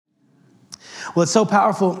Well, it's so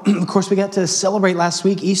powerful. Of course, we got to celebrate last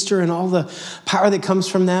week Easter and all the power that comes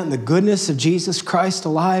from that and the goodness of Jesus Christ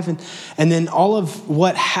alive. And then all of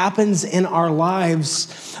what happens in our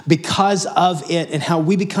lives because of it and how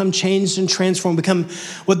we become changed and transformed, become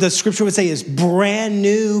what the scripture would say is brand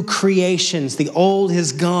new creations. The old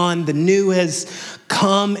has gone, the new has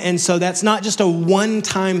come. And so that's not just a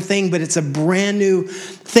one-time thing, but it's a brand new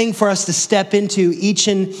thing for us to step into each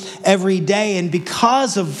and every day. And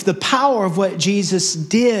because of the power of what Jesus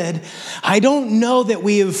did, I don't know that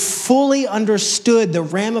we have fully understood the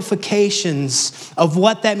ramifications of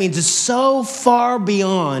what that means. It's so far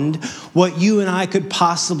beyond what you and I could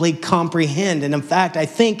possibly comprehend. And in fact, I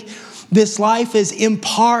think this life is in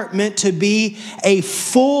part meant to be a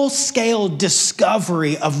full-scale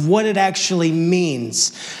discovery of what it actually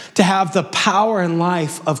means to have the power and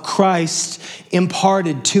life of Christ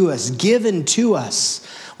imparted to us, given to us.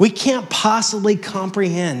 We can't possibly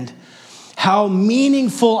comprehend how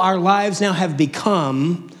meaningful our lives now have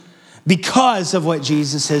become because of what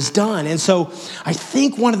Jesus has done. And so I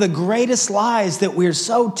think one of the greatest lies that we're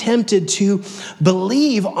so tempted to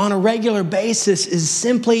believe on a regular basis is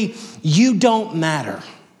simply, you don't matter.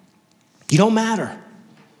 You don't matter.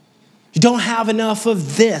 You don't have enough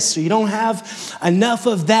of this, or you don't have enough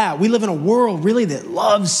of that. We live in a world really that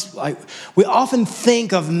loves, we often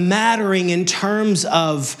think of mattering in terms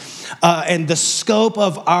of, and the scope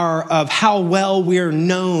of how well we're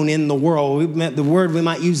known in the world. The word we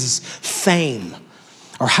might use is fame,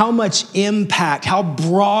 or how much impact, how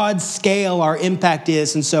broad scale our impact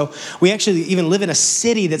is. And so we actually even live in a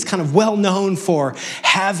city that's kind of well known for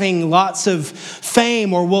having lots of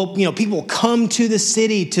fame, or people come to the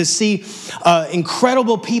city to see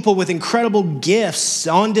incredible people with incredible gifts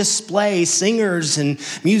on display, singers and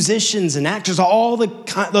musicians and actors, all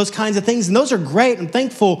those kinds of things. And those are great. I'm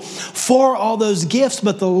thankful for all those gifts.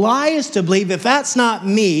 But the lie is to believe if that's not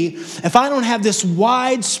me, if I don't have this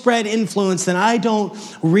widespread influence, then I don't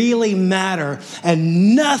really matter.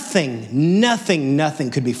 And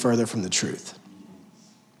nothing could be further from the truth.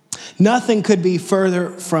 Nothing could be further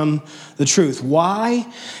from the truth. Why?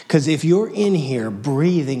 Because if you're in here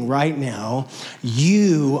breathing right now,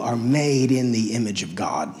 you are made in the image of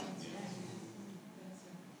God.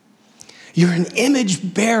 You're an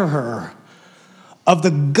image bearer of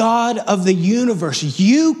the God of the universe.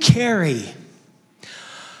 You carry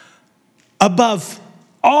above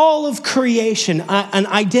all of creation an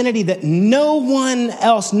identity that no one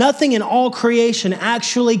else, nothing in all creation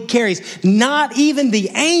actually carries. Not even the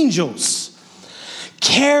angels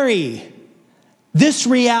carry this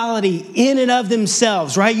reality in and of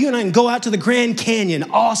themselves, right? You and I can go out to the Grand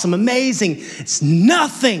Canyon. Awesome, amazing. It's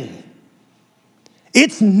nothing.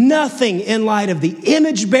 It's nothing in light of the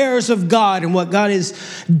image bearers of God and what God has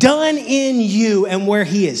done in you and where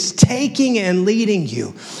he is taking and leading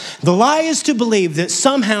you. The lie is to believe that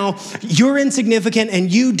somehow you're insignificant and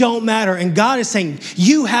you don't matter. And God is saying,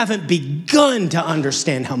 you haven't begun to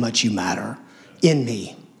understand how much you matter in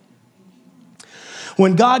me.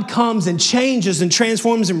 When God comes and changes and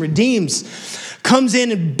transforms and redeems, comes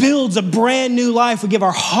in and builds a brand new life, we give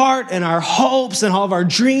our heart and our hopes and all of our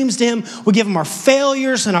dreams to him. We give him our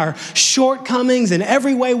failures and our shortcomings and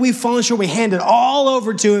every way we've fallen short. We hand it all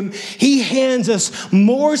over to him. He hands us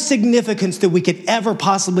more significance than we could ever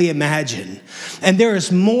possibly imagine. And there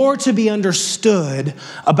is more to be understood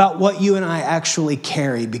about what you and I actually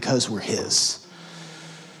carry because we're his.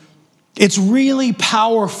 It's really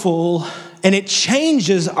powerful, and it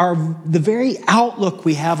changes the very outlook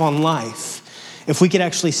we have on life if we could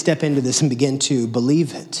actually step into this and begin to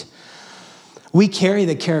believe it. We carry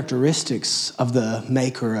the characteristics of the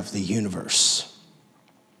maker of the universe.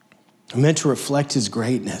 We're meant to reflect his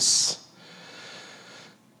greatness.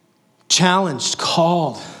 Challenged,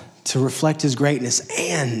 called to reflect his greatness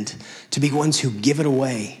and to be ones who give it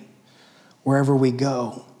away wherever we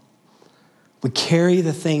go. We carry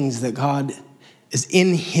the things that God is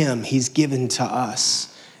in him, he's given to us.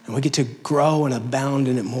 And we get to grow and abound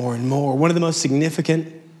in it more and more. One of the most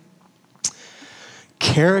significant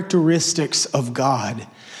characteristics of God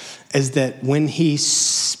is that when he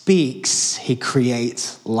speaks, he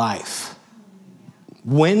creates life.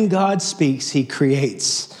 When God speaks, he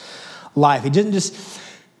creates life. He didn't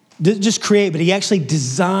just create, but he actually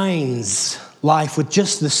designs life with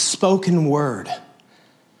just the spoken word.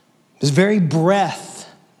 His very breath.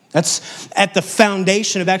 That's at the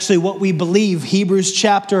foundation of actually what we believe. Hebrews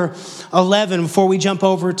chapter 11, before we jump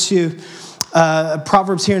over to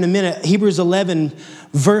Proverbs here in a minute. Hebrews 11,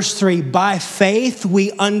 verse 3, by faith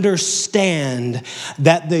we understand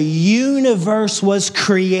that the universe was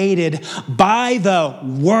created by the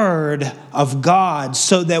word of God,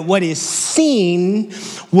 so that what is seen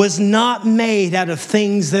was not made out of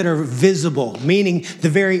things that are visible, meaning the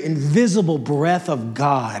very invisible breath of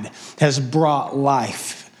God has brought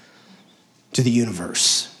life to the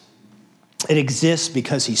universe. It exists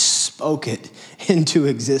because he spoke it into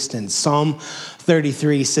existence. Psalm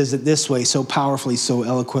 33 says it this way, so powerfully, so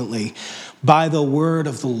eloquently. By the word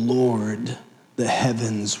of the Lord, the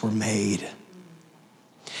heavens were made,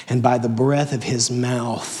 and by the breath of his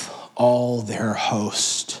mouth, all their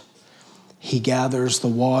host. He gathers the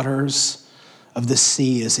waters of the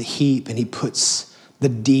sea as a heap, and he puts the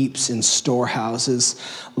deeps in storehouses.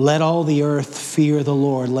 Let all the earth fear the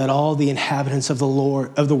Lord. Let all the inhabitants of the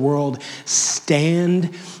world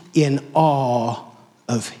stand in awe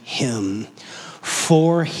of him.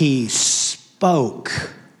 For he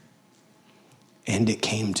spoke, and it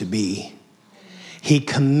came to be. He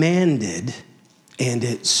commanded, and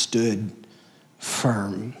it stood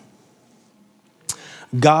firm.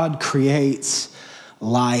 God creates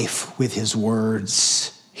life with his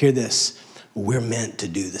words. Hear this. We're meant to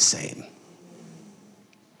do the same.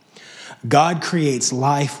 God creates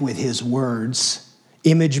life with his words.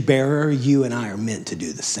 Image bearer, you and I are meant to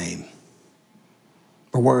do the same.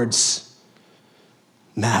 Our words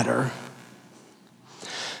matter.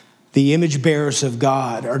 The image bearers of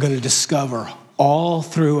God are going to discover all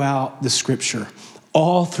throughout the scripture,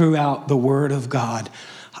 all throughout the word of God,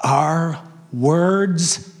 our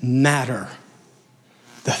words matter.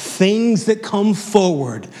 The things that come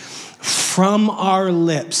forward from our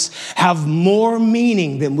lips have more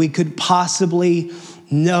meaning than we could possibly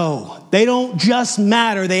know. They don't just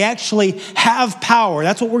matter, they actually have power.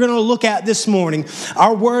 That's what we're going to look at this morning.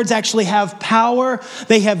 Our words actually have power.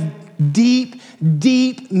 They have deep,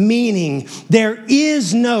 deep meaning. There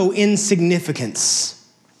is no insignificance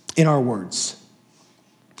in our words.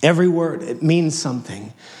 Every word, it means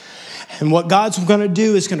something. And what God's going to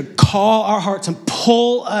do is going to call our hearts and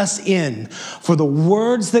pull us in for the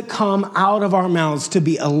words that come out of our mouths to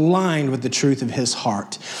be aligned with the truth of his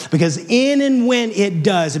heart. Because in and when it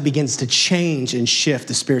does, it begins to change and shift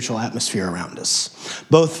the spiritual atmosphere around us,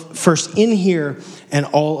 both first in here and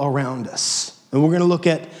all around us. And we're going to look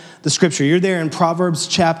at the scripture. You're there in Proverbs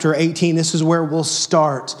chapter 18. This is where we'll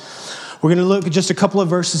start. We're going to look at just a couple of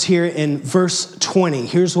verses here in verse 20.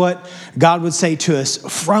 Here's what God would say to us.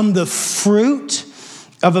 From the fruit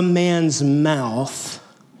of a man's mouth,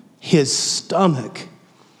 his stomach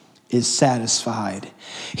is satisfied.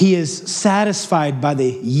 He is satisfied by the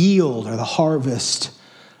yield or the harvest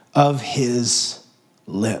of his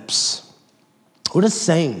lips. What a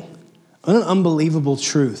saying. What an unbelievable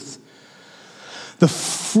truth. The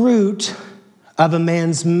fruit of a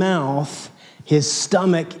man's mouth, his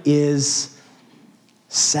stomach is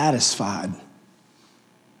satisfied.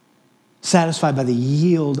 Satisfied by the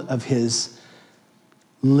yield of his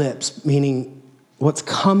lips, meaning what's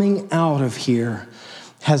coming out of here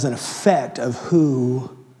has an effect of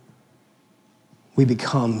who we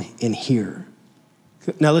become in here.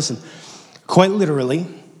 Now listen, quite literally,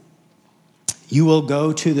 you will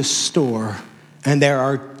go to the store and there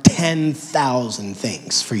are 10,000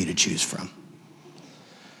 things for you to choose from.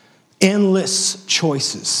 Endless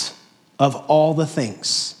choices of all the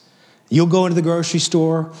things. You'll go into the grocery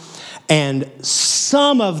store and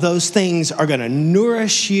some of those things are going to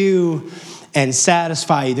nourish you and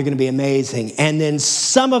satisfy you. They're going to be amazing. And then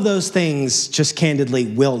some of those things just candidly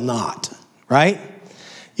will not, right?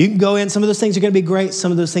 You can go in, some of those things are going to be great,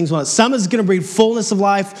 some of those things won't. Some is going to bring fullness of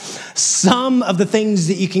life. Some of the things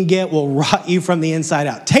that you can get will rot you from the inside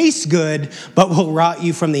out. Tastes good, but will rot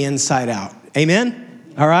you from the inside out.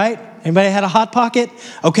 Amen? All right? Anybody had a Hot Pocket?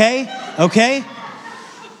 Okay.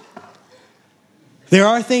 There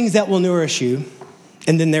are things that will nourish you,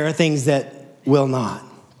 and then there are things that will not.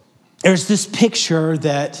 There's this picture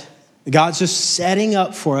that God's just setting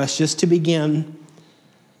up for us just to begin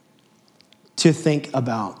to think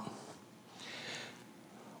about.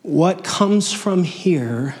 What comes from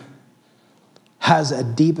here has a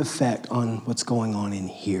deep effect on what's going on in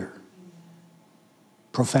here.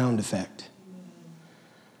 Profound effect.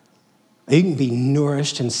 You can be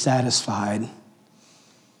nourished and satisfied,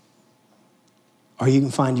 or you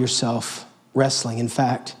can find yourself wrestling. In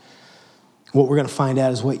fact, what we're going to find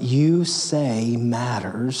out is what you say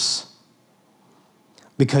matters,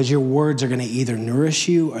 because your words are going to either nourish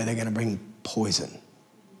you or they're going to bring poison.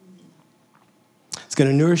 It's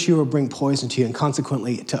going to nourish you or bring poison to you, and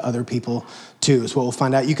consequently to other people too, is what we'll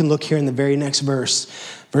find out. You can look here in the very next verse,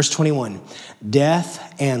 verse 21.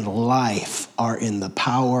 Death and life are in the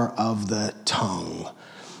power of the tongue,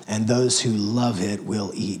 and those who love it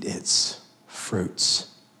will eat its fruits.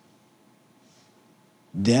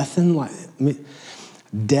 Death and life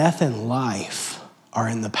are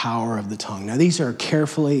in the power of the tongue. Now, these are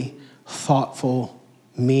carefully thoughtful,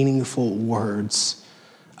 meaningful words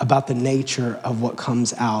about the nature of what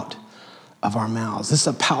comes out of our mouths. This is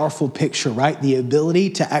a powerful picture, right? The ability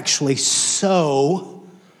to actually sow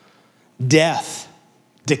death,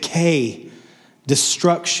 decay,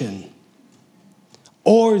 destruction,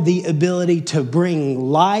 or the ability to bring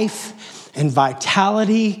life and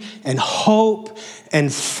vitality and hope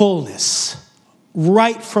and fullness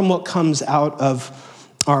right from what comes out of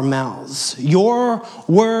our mouths. Your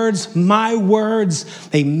words, my words,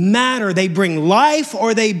 they matter. They bring life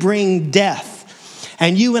or they bring death.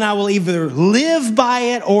 And you and I will either live by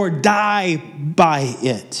it or die by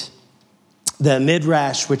it. The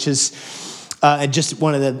Midrash, which is just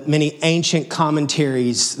one of the many ancient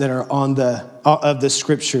commentaries that are on of the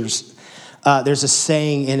scriptures, there's a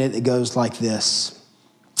saying in it that goes like this: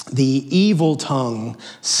 the evil tongue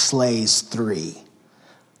slays three: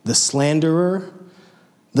 the slanderer,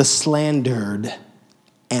 the slandered,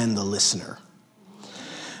 and the listener.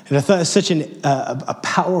 And I thought it was such a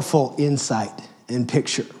powerful insight and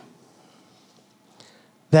picture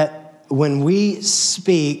that when we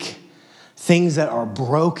speak things that are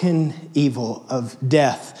broken, evil, of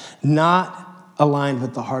death, not aligned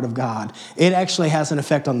with the heart of God, it actually has an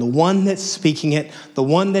effect on the one that's speaking it, the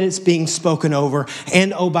one that it's being spoken over,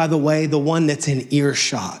 and, oh, by the way, the one that's in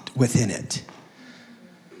earshot within it.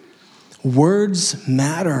 Words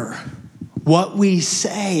matter. What we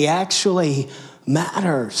say actually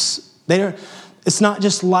matters. It's not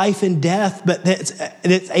just life and death, but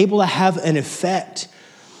it's able to have an effect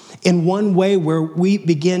in one way where we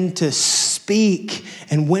begin to speak.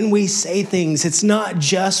 And when we say things, it's not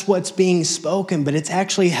just what's being spoken, but it's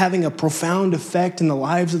actually having a profound effect in the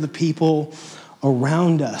lives of the people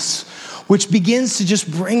around us, which begins to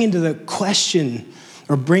just bring into the question,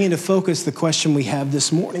 or bring into focus the question we have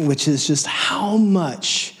this morning, which is just how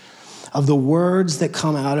much of the words that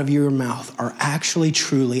come out of your mouth are actually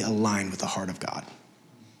truly aligned with the heart of God.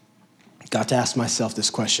 Got to ask myself this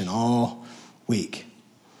question all week.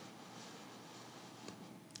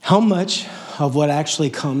 How much of what actually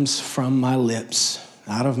comes from my lips,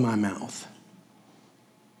 out of my mouth,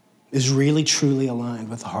 is really truly aligned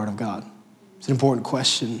with the heart of God? It's an important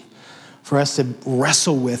question for us to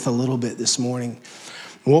wrestle with a little bit this morning.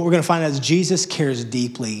 And what we're going to find out is Jesus cares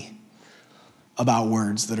deeply about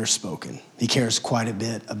words that are spoken. He cares quite a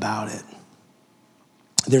bit about it.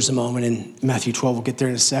 There's a moment in Matthew 12, we'll get there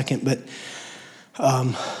in a second, but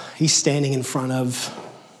he's standing in front of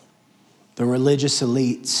the religious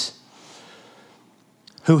elites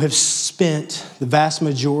who have spent the vast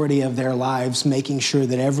majority of their lives making sure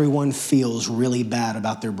that everyone feels really bad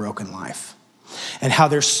about their broken life and how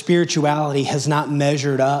their spirituality has not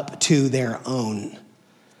measured up to their own,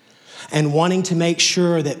 and wanting to make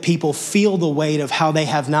sure that people feel the weight of how they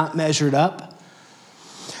have not measured up.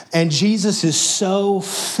 And Jesus is so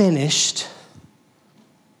finished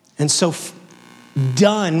and so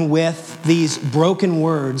done with these broken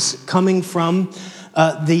words coming from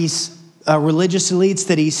these religious elites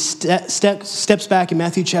that he steps back in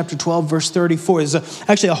Matthew chapter 12, verse 34. There's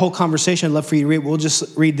actually a whole conversation I'd love for you to read. We'll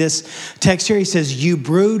just read this text here. He says, "You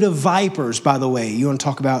brood of vipers," by the way. You want to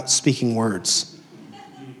talk about speaking words.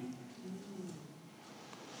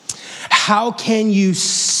 How can you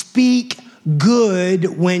speak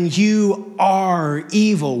good when you are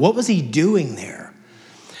evil? What was he doing there?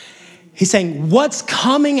 He's saying, what's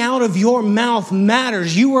coming out of your mouth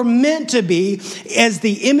matters. You were meant to be, as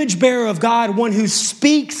the image bearer of God, one who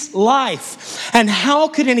speaks life. And how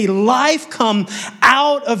could any life come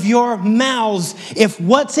out of your mouths if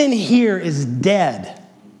what's in here is dead,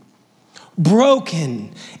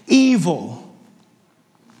 broken, evil?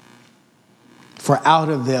 For out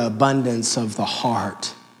of the abundance of the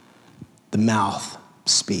heart, the mouth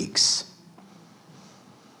speaks.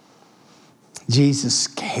 Jesus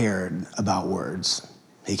cared about words.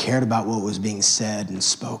 He cared about what was being said and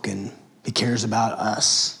spoken. He cares about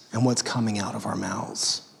us and what's coming out of our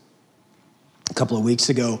mouths. A couple of weeks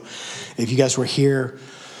ago, if you guys were here,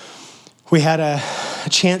 we had a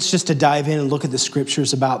chance just to dive in and look at the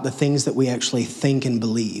scriptures about the things that we actually think and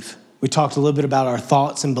believe. We talked a little bit about our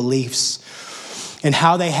thoughts and beliefs and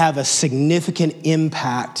how they have a significant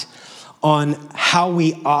impact on how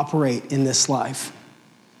we operate in this life.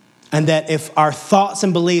 And that if our thoughts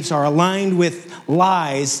and beliefs are aligned with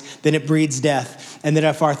lies, then it breeds death. And that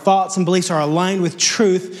if our thoughts and beliefs are aligned with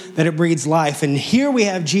truth, that it breeds life. And here we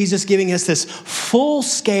have Jesus giving us this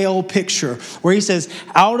full-scale picture where he says,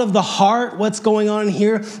 out of the heart, what's going on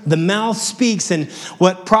here? The mouth speaks. And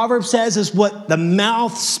what Proverbs says is what the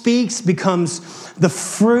mouth speaks becomes the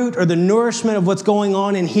fruit or the nourishment of what's going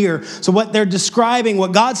on in here. So what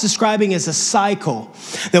God's describing is a cycle.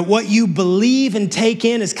 That what you believe and take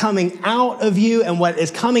in is coming out of you, and what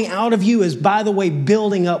is coming out of you is, by the way,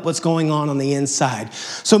 building up what's going on the inside.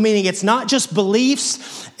 So meaning it's not just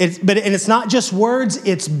beliefs, and it's not just words,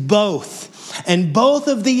 it's both. And both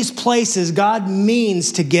of these places, God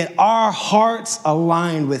means to get our hearts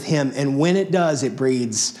aligned with him. And when it does, it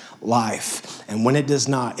breeds life. And when it does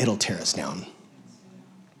not, it'll tear us down.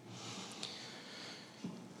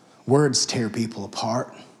 Words tear people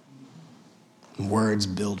apart. Words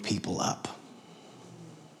build people up.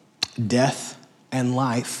 Death and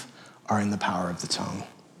life are in the power of the tongue.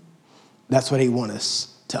 That's what he wants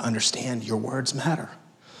us to understand. Your words matter.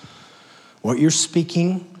 What you're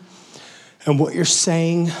speaking and what you're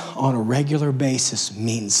saying on a regular basis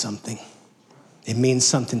means something. It means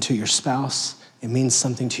something to your spouse. It means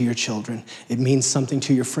something to your children. It means something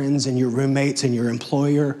to your friends and your roommates and your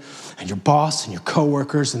employer and your boss and your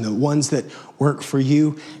coworkers and the ones that work for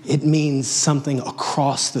you. It means something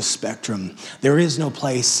across the spectrum. There is no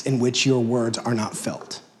place in which your words are not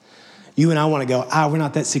felt. You and I want to go, we're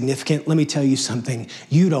not that significant. Let me tell you something.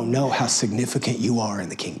 You don't know how significant you are in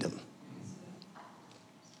the kingdom.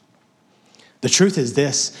 The truth is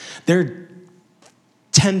this, there are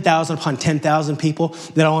 10,000 upon 10,000 people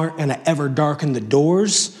that aren't going to ever darken the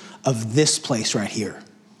doors of this place right here.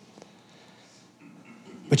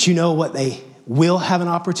 But you know what they will have an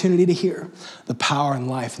opportunity to hear? The power and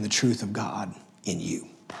life and the truth of God in you.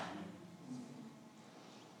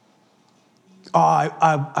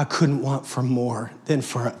 I couldn't want for more than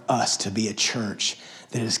for us to be a church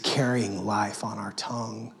that is carrying life on our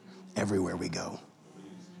tongue everywhere we go.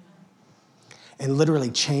 And literally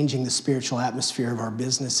changing the spiritual atmosphere of our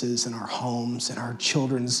businesses and our homes and our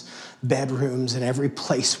children's bedrooms and every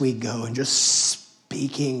place we go, and just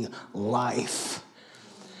speaking life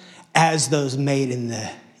as those made in the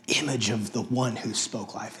image of the one who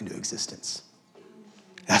spoke life into existence.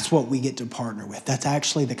 That's what we get to partner with. That's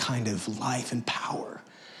actually the kind of life and power.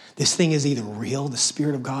 This thing is either real, the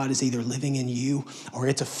Spirit of God is either living in you, or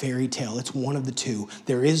it's a fairy tale. It's one of the two.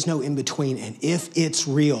 There is no in between. And if it's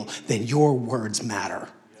real, then your words matter.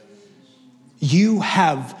 You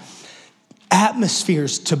have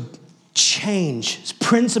atmospheres to change,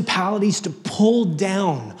 principalities to pull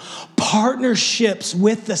down, partnerships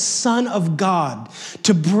with the Son of God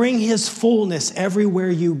to bring his fullness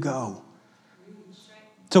everywhere you go.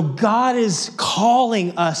 So God is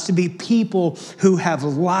calling us to be people who have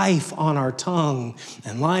life on our tongue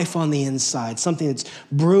and life on the inside, something that's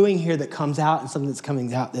brewing here that comes out and something that's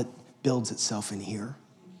coming out that builds itself in here.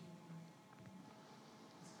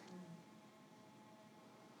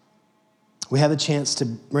 We have a chance to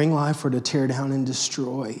bring life or to tear down and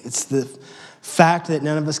destroy. It's the fact that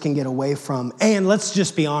none of us can get away from. And let's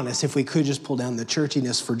just be honest, if we could just pull down the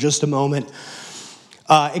churchiness for just a moment,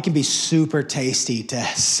 it can be super tasty to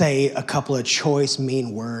say a couple of choice,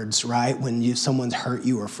 mean words, right? When someone's hurt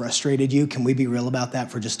you or frustrated you. Can we be real about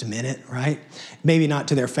that for just a minute, right? Maybe not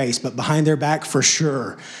to their face, but behind their back for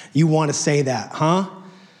sure. You want to say that, huh?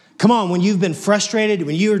 Come on, when you've been frustrated,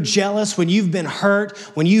 when you're jealous, when you've been hurt,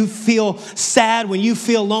 when you feel sad, when you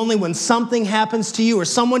feel lonely, when something happens to you or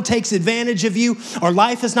someone takes advantage of you or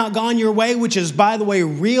life has not gone your way, which is, by the way,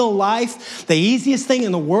 real life, the easiest thing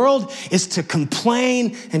in the world is to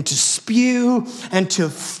complain and to spew and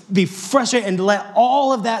to be frustrated and to let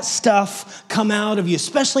all of that stuff come out of you,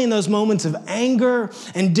 especially in those moments of anger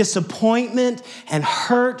and disappointment and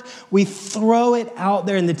hurt. We throw it out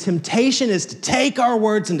there, and the temptation is to take our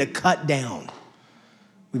words and to cut down.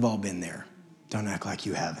 We've all been there. Don't act like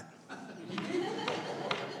you haven't.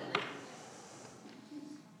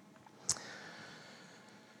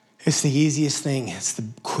 It's the easiest thing. It's the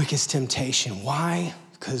quickest temptation. Why?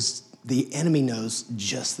 Because the enemy knows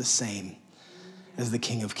just the same as the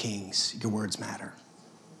King of Kings. Your words matter.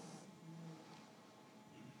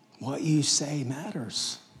 What you say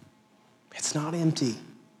matters. It's not empty.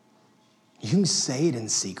 You can say it in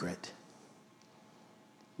secret.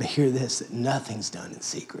 But hear this, that nothing's done in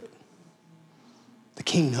secret. The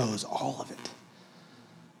King knows all of it.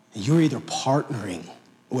 And you're either partnering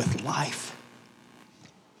with life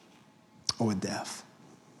or with death.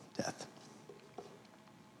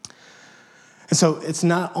 And so it's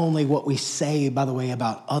not only what we say, by the way,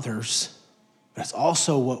 about others, but it's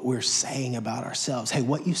also what we're saying about ourselves. Hey,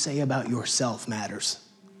 what you say about yourself matters.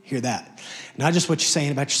 Hear that. Not just what you're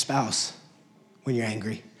saying about your spouse when you're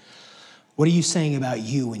angry. What are you saying about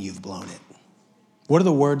you when you've blown it? What are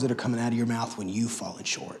the words that are coming out of your mouth when you've fallen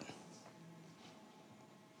short?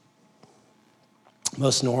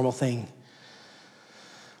 Most normal thing,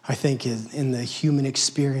 I think, is in the human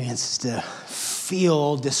experience is to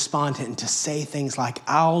feel despondent and to say things like,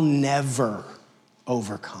 I'll never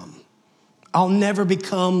overcome. I'll never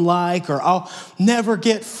become like, or I'll never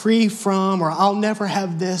get free from, or I'll never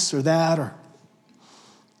have this or that, or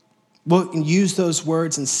we'll use those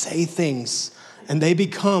words and say things, and they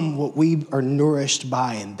become what we are nourished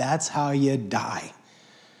by, and that's how you die.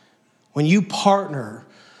 When you partner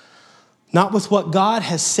not with what God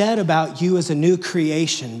has said about you as a new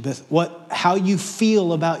creation, but how you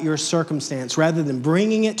feel about your circumstance, rather than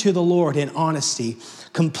bringing it to the Lord in honesty,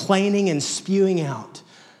 complaining and spewing out,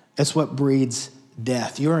 that's what breeds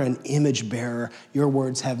death. You're an image bearer. Your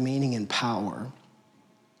words have meaning and power.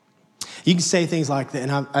 You can say things like that,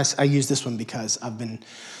 and I use this one because I've been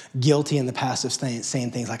guilty in the past of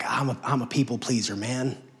saying things like, I'm a people pleaser,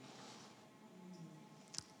 man.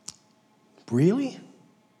 Really?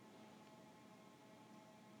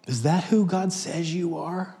 Is that who God says you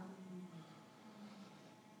are?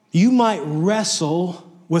 You might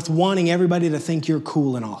wrestle with wanting everybody to think you're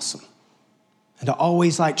cool and awesome, and to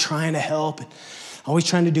always like trying to help, and always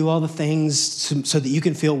trying to do all the things so that you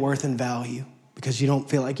can feel worth and value because you don't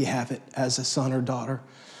feel like you have it as a son or daughter,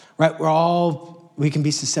 right? We can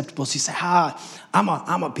be susceptible. So you say, I'm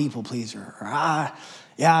a people pleaser, or I've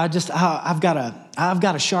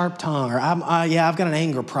got a sharp tongue, or I've got an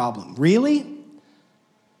anger problem. Really?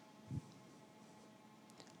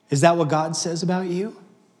 Is that what God says about you?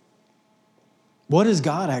 What does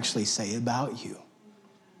God actually say about you?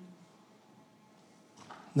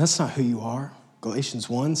 That's not who you are. Galatians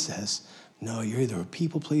 1 says, no, you're either a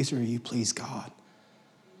people pleaser or you please God.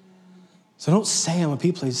 So don't say I'm a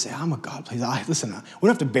people pleaser, say I'm a God pleaser. Listen, we don't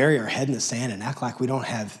have to bury our head in the sand and act like we don't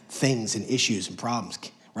have things and issues and problems,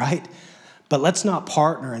 right? But let's not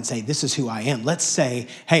partner and say, this is who I am. Let's say,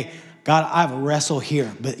 hey, God, I have a wrestle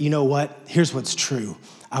here, but you know what? Here's what's true.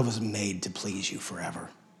 I was made to please you forever.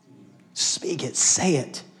 Speak it, say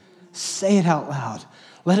it out loud.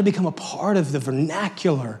 Let it become a part of the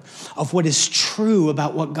vernacular of what is true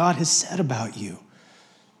about what God has said about you.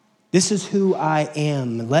 This is who I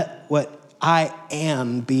am. Let what I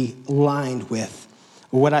am be aligned with,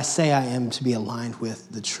 or what I say I am to be aligned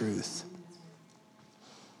with the truth.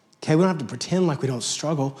 Okay, we don't have to pretend like we don't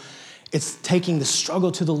struggle. It's taking the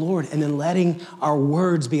struggle to the Lord and then letting our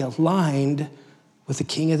words be aligned with the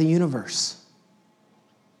King of the universe.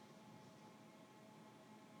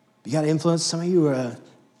 You got influence. Some of you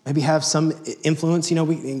maybe have some influence. You know,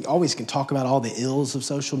 we always can talk about all the ills of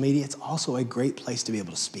social media. It's also a great place to be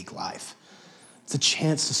able to speak life. It's a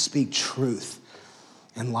chance to speak truth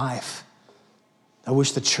and life. I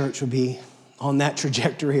wish the church would be on that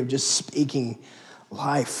trajectory of just speaking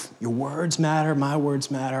life. Your words matter, my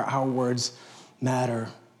words matter, our words matter.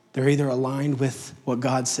 They're either aligned with what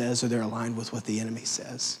God says or they're aligned with what the enemy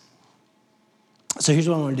says. So here's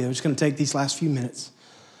what I want to do. I'm just going to take these last few minutes.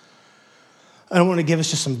 I want to give us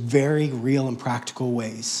just some very real and practical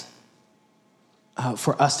ways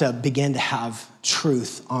for us to begin to have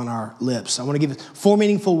truth on our lips. I want to give 4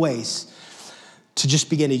 meaningful ways to just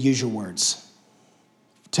begin to use your words,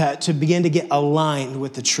 to begin to get aligned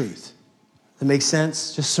with the truth. That makes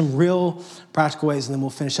sense? Just some real practical ways, and then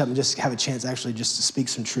we'll finish up and just have a chance actually just to speak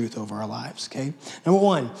some truth over our lives, okay? Number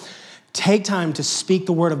 1, take time to speak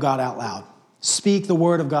the word of God out loud. Speak the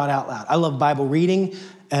word of God out loud. I love Bible reading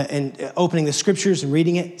and opening the scriptures and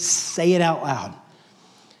reading it. Say it out loud.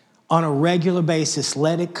 On a regular basis,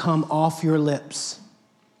 let it come off your lips.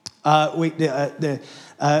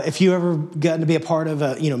 If you ever gotten to be a part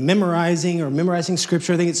of memorizing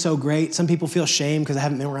scripture, I think it's so great. Some people feel shame because I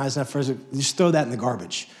haven't memorized enough. Just throw that in the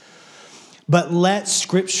garbage. But let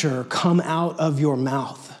scripture come out of your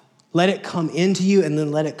mouth. Let it come into you, and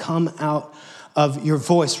then let it come out of your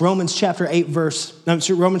voice. Romans chapter 10,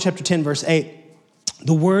 verse 8.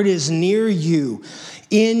 The word is near you,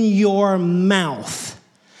 in your mouth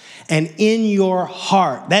and in your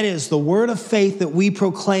heart. That is the word of faith that we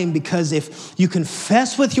proclaim, because if you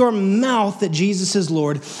confess with your mouth that Jesus is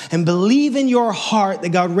Lord and believe in your heart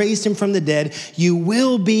that God raised him from the dead, you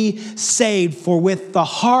will be saved. For with the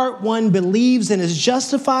heart one believes and is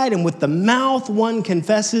justified, and with the mouth one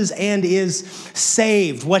confesses and is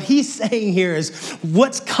saved. What he's saying here is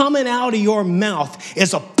what's coming out of your mouth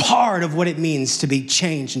is a part of what it means to be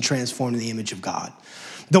changed and transformed in the image of God.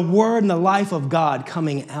 The word and the life of God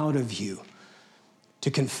coming out of you.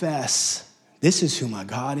 to confess, this is who my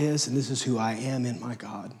God is, and this is who I am in my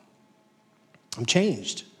God. I'm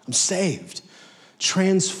changed. I'm saved,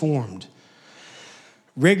 transformed.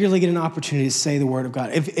 Regularly get an opportunity to say the word of God.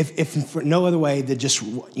 If for no other way than just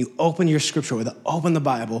you open your scripture, open the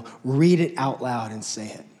Bible, read it out loud and say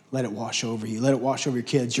it. Let it wash over you. Let it wash over your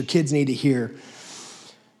kids. Your kids need to hear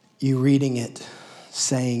you reading it,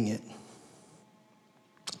 saying it.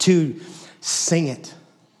 2, sing it.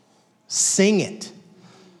 Sing it.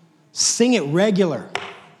 Sing it regular,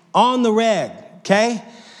 on the reg, okay?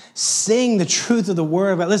 Sing the truth of the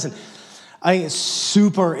word. But listen, I think it's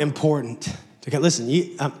super important. Okay, listen,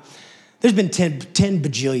 there's been 10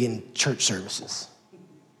 bajillion church services,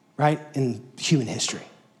 right, in human history.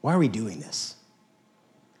 Why are we doing this?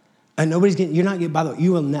 And by the way,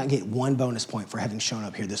 you will not get one bonus point for having shown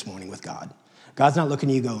up here this morning with God. God's not looking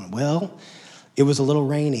at you going, well, it was a little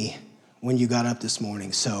rainy when you got up this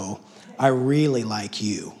morning, so I really like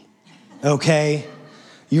you, okay?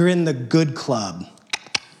 You're in the good club.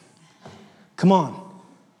 Come on,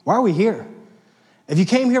 why are we here? If you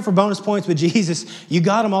came here for bonus points with Jesus, you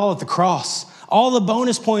got them all at the cross. All the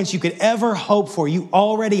bonus points you could ever hope for, you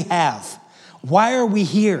already have. Why are we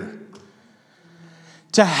here?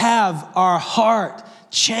 To have our heart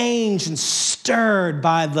changed and stirred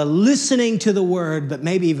by the listening to the word, but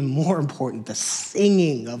maybe even more important, the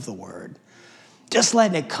singing of the word. Just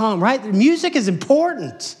letting it come, right? The music is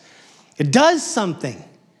important. It does something.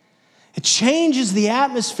 It changes the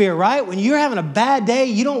atmosphere, right? When you're having a bad day,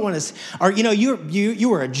 you don't want to, or you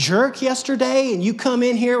were a jerk yesterday and you come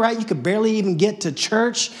in here, right? You could barely even get to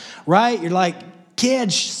church, right? You're like,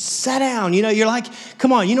 kids, sit down. You're like,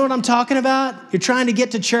 come on, you know what I'm talking about? You're trying to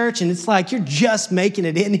get to church and it's like you're just making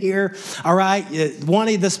it in here, all right? One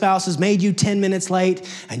of the spouses made you 10 minutes late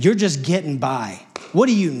and you're just getting by. What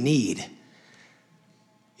do you need?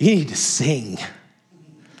 You need to sing.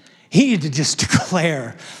 You need to just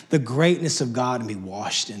declare the greatness of God and be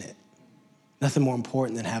washed in it. Nothing more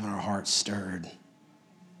important than having our hearts stirred,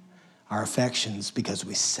 our affections, because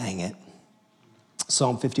we sang it.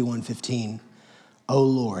 Psalm 51:15. O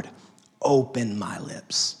Lord, open my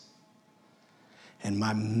lips, and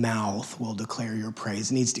my mouth will declare your praise.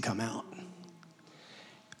 It needs to come out.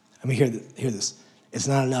 I mean, hear this. It's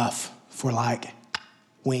not enough for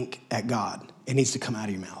wink at God. It needs to come out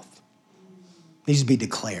of your mouth. It needs to be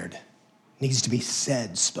declared. It needs to be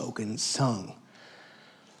said, spoken, sung.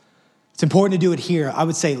 It's important to do it here. I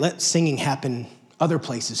would say let singing happen other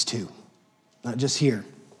places too, not just here.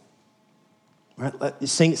 Right?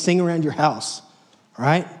 Sing around your house, all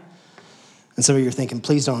right? And some of you are thinking,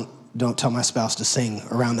 please don't tell my spouse to sing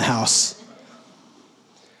around the house.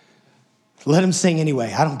 Let him sing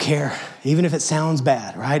anyway. I don't care, even if it sounds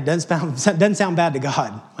bad, right? Doesn't sound bad to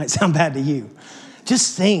God. Might sound bad to you.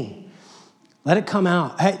 Just sing. Let it come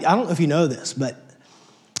out. Hey, I don't know if you know this, but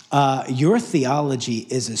your theology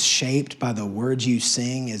is as shaped by the words you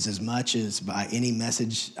sing as much as by any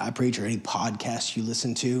message I preach or any podcast you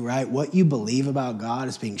listen to, right? What you believe about God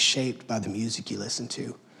is being shaped by the music you listen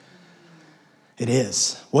to. It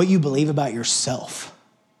is. What you believe about yourself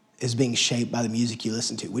is being shaped by the music you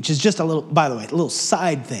listen to, which is just a little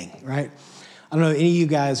side thing, right? I don't know, any of you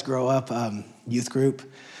guys grow up youth group,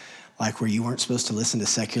 like where you weren't supposed to listen to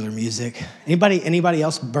secular music? Anybody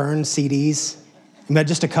else burn CDs?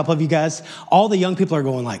 Just a couple of you guys. All the young people are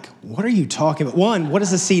going like, what are you talking about? One, what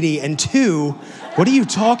is a CD? And two, what are you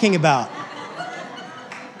talking about?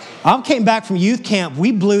 I came back from youth camp.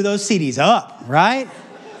 We blew those CDs up, right?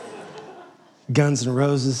 Guns N'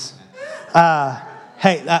 Roses.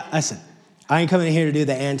 Hey, listen, I ain't coming in here to do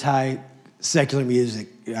the anti-secular music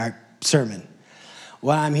sermon.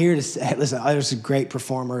 What I'm here to say, listen, there's great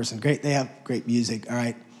performers and they have great music, all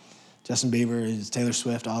right? Justin Bieber, Taylor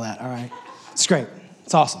Swift, all that, all right? It's great.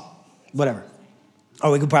 It's awesome. Whatever.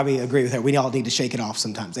 Oh, we could probably agree with her. We all need to shake it off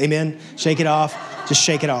sometimes. Amen? Shake it off. Just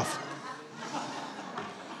shake it off.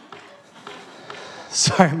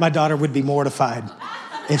 Sorry, my daughter would be mortified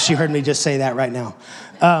if she heard me just say that right now.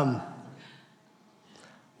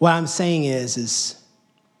 What I'm saying is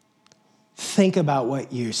think about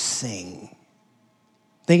what you sing.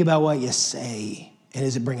 Think about what you say, and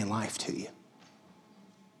is it bringing life to you?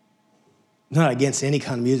 I'm not against any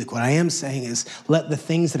kind of music. What I am saying is let the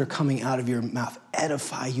things that are coming out of your mouth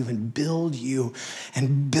edify you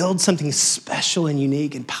and build something special and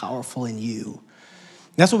unique and powerful in you.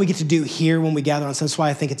 And that's what we get to do here when we gather on Sunday. That's why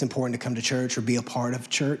I think it's important to come to church or be a part of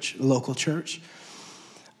church, a local church.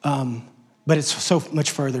 But it's so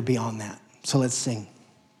much further beyond that. So let's sing.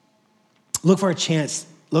 Look for a chance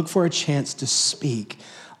to speak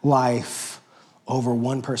life over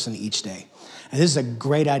one person each day. And this is a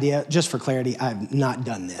great idea. Just for clarity, I've not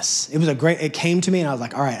done this. It came to me and I was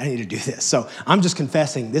like, all right, I need to do this. So I'm just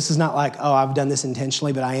confessing. This is not like, oh, I've done this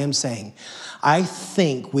intentionally, but I am saying, I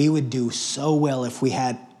think we would do so well if we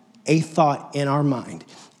had a thought in our mind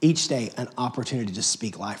each day, an opportunity to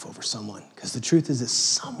speak life over someone. Because the truth is that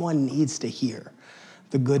someone needs to hear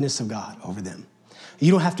the goodness of God over them.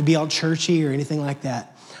 You don't have to be all churchy or anything like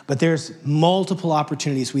that. But there's multiple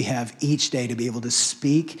opportunities we have each day to be able to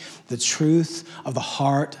speak the truth of the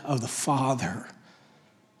heart of the Father,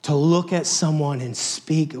 to look at someone and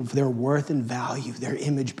speak of their worth and value, their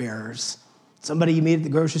image bearers. Somebody you meet at the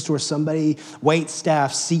grocery store, somebody, wait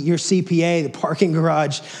staff, your CPA, the parking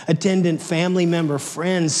garage attendant, family member,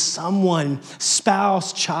 friends, someone,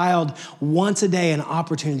 spouse, child, once a day, an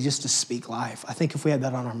opportunity just to speak life. I think if we had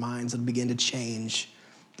that on our minds, it'll begin to change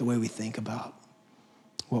the way we think about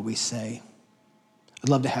what we say. I'd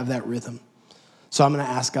love to have that rhythm. So I'm going to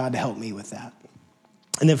ask God to help me with that.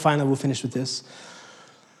 And then finally, we'll finish with this.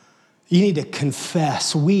 You need to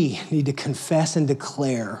confess. We need to confess and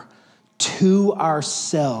declare to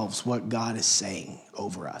ourselves what God is saying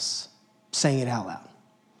over us. Saying it out loud.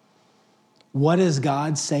 What does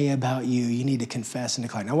God say about you? You need to confess and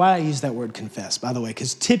declare. Now, why do I use that word confess, by the way?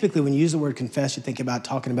 Because typically when you use the word confess, you think about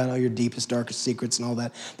talking about all your deepest, darkest secrets and all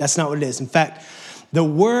that. That's not what it is. In fact, the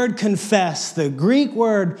word confess, the Greek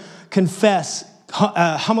word confess,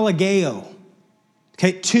 homologeo,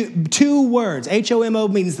 okay, two words. H-O-M-O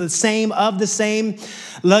means the same, of the same.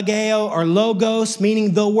 Logeo or logos,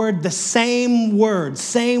 meaning the word, the same word,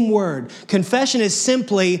 same word. Confession is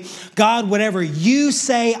simply, God, whatever you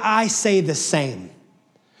say, I say the same.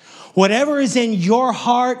 Whatever is in your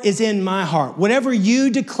heart is in my heart. Whatever you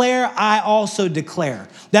declare, I also declare.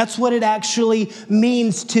 That's what it actually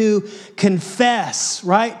means to confess,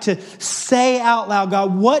 right? To say out loud,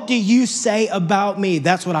 God, what do you say about me?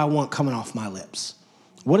 That's what I want coming off my lips.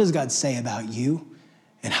 What does God say about you?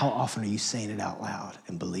 And how often are you saying it out loud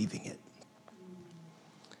and believing it?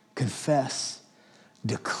 Confess,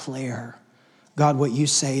 declare. God, what you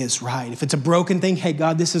say is right. If it's a broken thing, hey,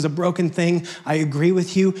 God, this is a broken thing. I agree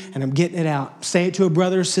with you, and I'm getting it out. Say it to a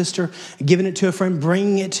brother or sister, giving it to a friend,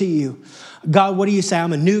 bringing it to you. God, what do you say?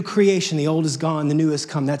 I'm a new creation. The old is gone. The new has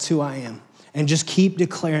come. That's who I am. And just keep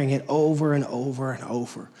declaring it over and over and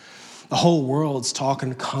over. The whole world's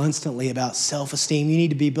talking constantly about self-esteem. You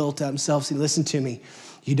need to be built up in self-esteem. Listen to me.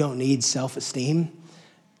 You don't need self-esteem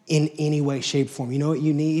in any way, shape, form. You know what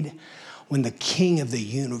you need? When the King of the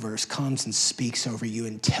universe comes and speaks over you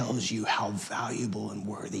and tells you how valuable and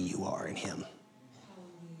worthy you are in him.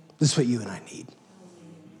 This is what you and I need.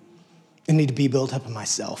 I need to be built up in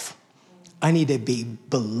myself. I need to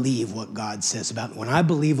believe what God says about me. When I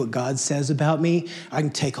believe what God says about me, I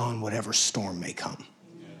can take on whatever storm may come.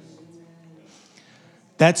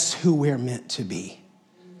 That's who we're meant to be.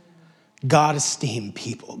 God-esteemed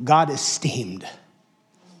people. God-esteemed,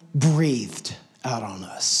 breathed out on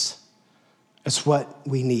us. That's what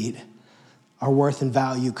we need. Our worth and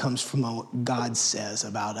value comes from what God says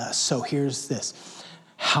about us. So here's this.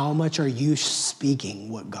 How much are you speaking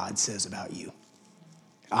what God says about you?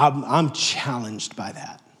 I'm challenged by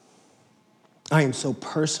that. I am so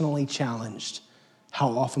personally challenged. How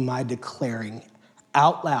often am I declaring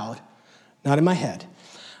out loud, not in my head,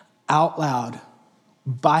 out loud,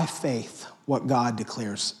 by faith, what God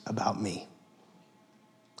declares about me?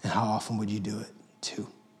 And how often would you do it too?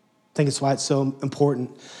 I think it's why it's so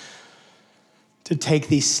important to take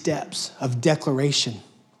these steps of declaration.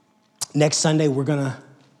 Next Sunday, we're going to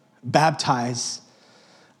baptize.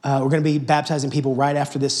 We're going to be baptizing people right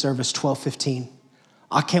after this service, 12:15.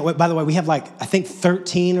 I can't wait. By the way, we have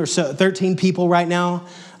 13 people right now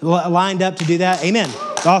lined up to do that. Amen.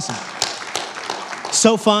 It's awesome.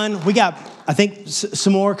 So fun. We got, I think,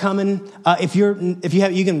 some more coming. If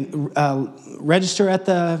you can register at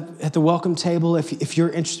the welcome table if you're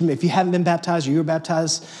interested. If you haven't been baptized or you were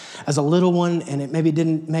baptized as a little one and it maybe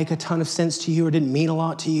didn't make a ton of sense to you or didn't mean a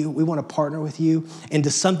lot to you, we want to partner with you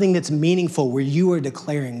into something that's meaningful where you are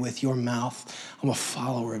declaring with your mouth, I'm a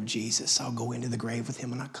follower of Jesus. I'll go into the grave with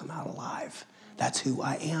him and I'll come out alive. That's who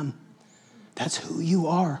I am. That's who you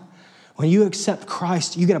are. When you accept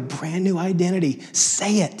Christ, you get a brand new identity.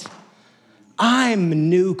 Say it. I'm a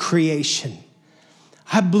new creation.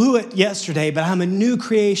 I blew it yesterday, but I'm a new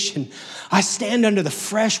creation. I stand under the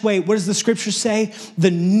fresh weight. What does the scripture say?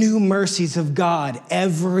 The new mercies of God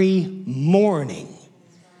every morning.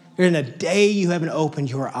 In a day you haven't opened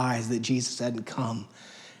your eyes that Jesus hadn't come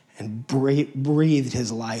and breathed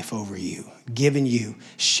his life over you, given you,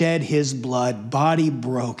 shed his blood, body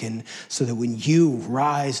broken, so that when you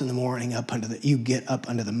rise in the morning you get up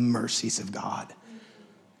under the mercies of God.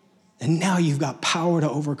 And now you've got power to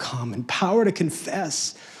overcome and power to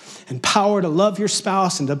confess and power to love your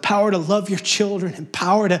spouse and the power to love your children and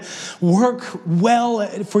power to work well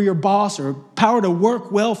for your boss or power to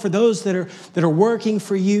work well for those that are working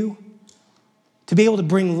for you. To be able to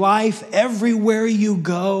bring life everywhere you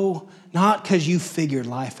go, not because you figured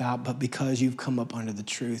life out, but because you've come up under the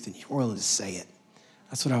truth and you're willing to say it.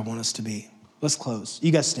 That's what I want us to be. Let's close.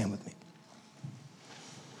 You guys stand with me.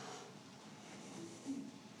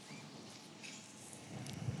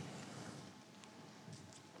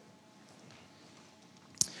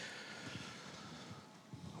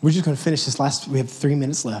 We're just going to finish this we have 3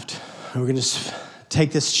 minutes left. And we're going to just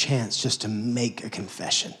take this chance just to make a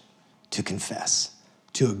confession. To confess,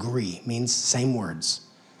 to agree, means same words,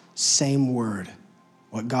 same word.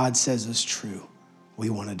 What God says is true, we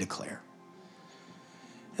want to declare.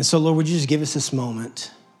 And so, Lord, would you just give us this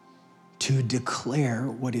moment to declare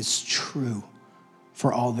what is true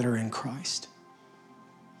for all that are in Christ?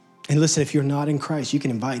 And listen, if you're not in Christ, you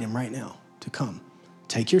can invite him right now to come.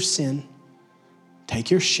 Take your sin,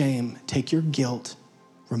 take your shame, take your guilt,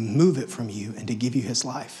 remove it from you, and to give you his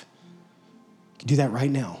life. You can do that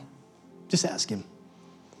right now. Just ask him.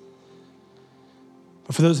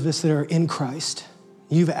 But for those of us that are in Christ,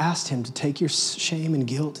 you've asked him to take your shame and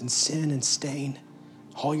guilt and sin and stain,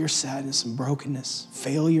 all your sadness and brokenness,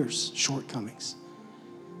 failures, shortcomings.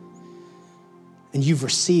 And you've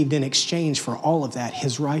received in exchange for all of that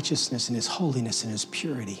his righteousness and his holiness and his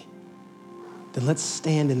purity. Then let's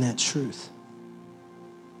stand in that truth.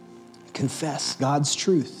 Confess God's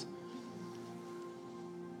truth.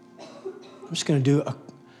 I'm just going to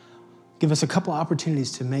give us a couple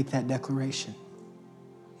opportunities to make that declaration.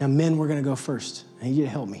 Now, men, we're going to go first. I need you to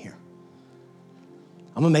help me here.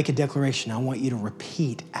 I'm going to make a declaration. I want you to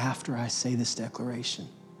repeat after I say this declaration.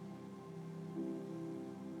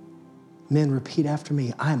 Men, repeat after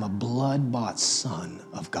me. I am a blood-bought son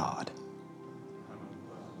of God.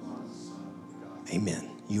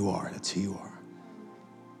 Amen. You are. That's who you are.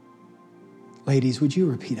 Ladies, would you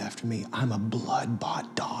repeat after me? I'm a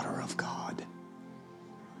blood-bought daughter of God.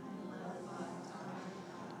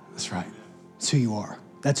 That's right. That's who you are.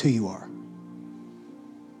 That's who you are.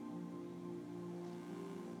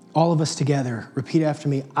 All of us together, repeat after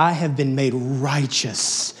me. I have been made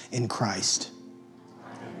righteous in Christ. I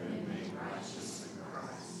have been made righteous in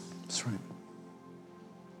Christ. That's right.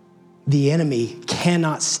 The enemy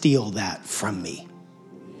cannot steal that from me.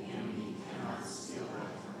 The enemy cannot steal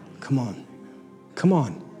that from me. Come on. Come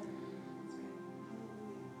on.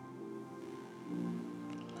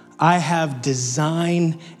 I have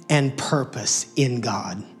design and purpose in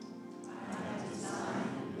God.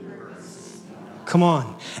 Come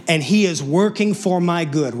on. And he is working for my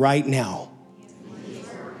good right now.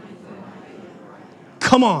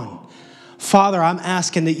 Come on. Father, I'm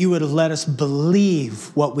asking that you would let us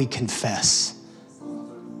believe what we confess.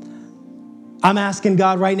 I'm asking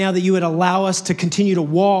God right now that you would allow us to continue to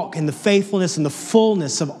walk in the faithfulness and the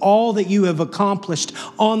fullness of all that you have accomplished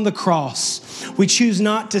on the cross. We choose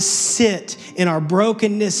not to sit in our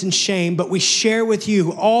brokenness and shame, but we share with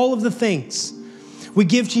you all of the things. We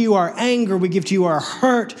give to you our anger. We give to you our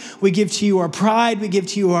hurt. We give to you our pride. We give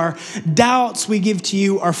to you our doubts. We give to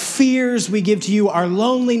you our fears. We give to you our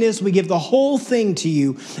loneliness. We give the whole thing to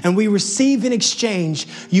you. And we receive in exchange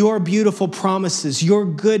your beautiful promises, your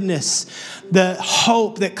goodness, the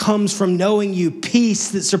hope that comes from knowing you,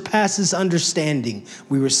 peace that surpasses understanding.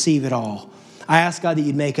 We receive it all. I ask God that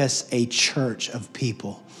you'd make us a church of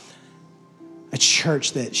people, a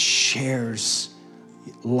church that shares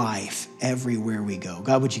life everywhere we go.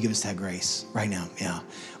 God, would you give us that grace right now? Yeah.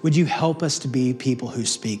 Would you help us to be people who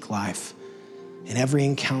speak life in every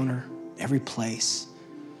encounter, every place?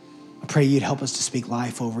 I pray you'd help us to speak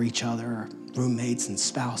life over each other, our roommates and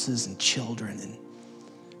spouses and children and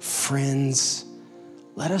friends.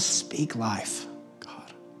 Let us speak life,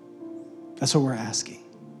 God. That's what we're asking.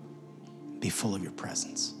 Be full of your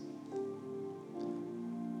presence.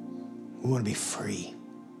 We want to be free.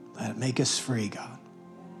 Let it make us free, God.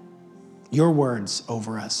 Your words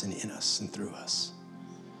over us and in us and through us.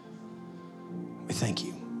 We thank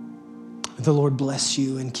you. The Lord bless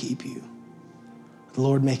you and keep you. The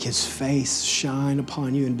Lord make his face shine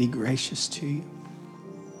upon you and be gracious to you.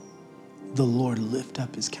 The Lord lift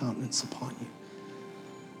up his countenance upon you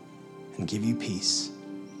and give you peace.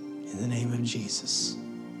 In the name of Jesus,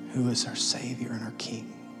 who is our Savior and our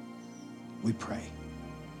King, we pray.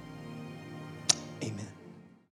 Amen.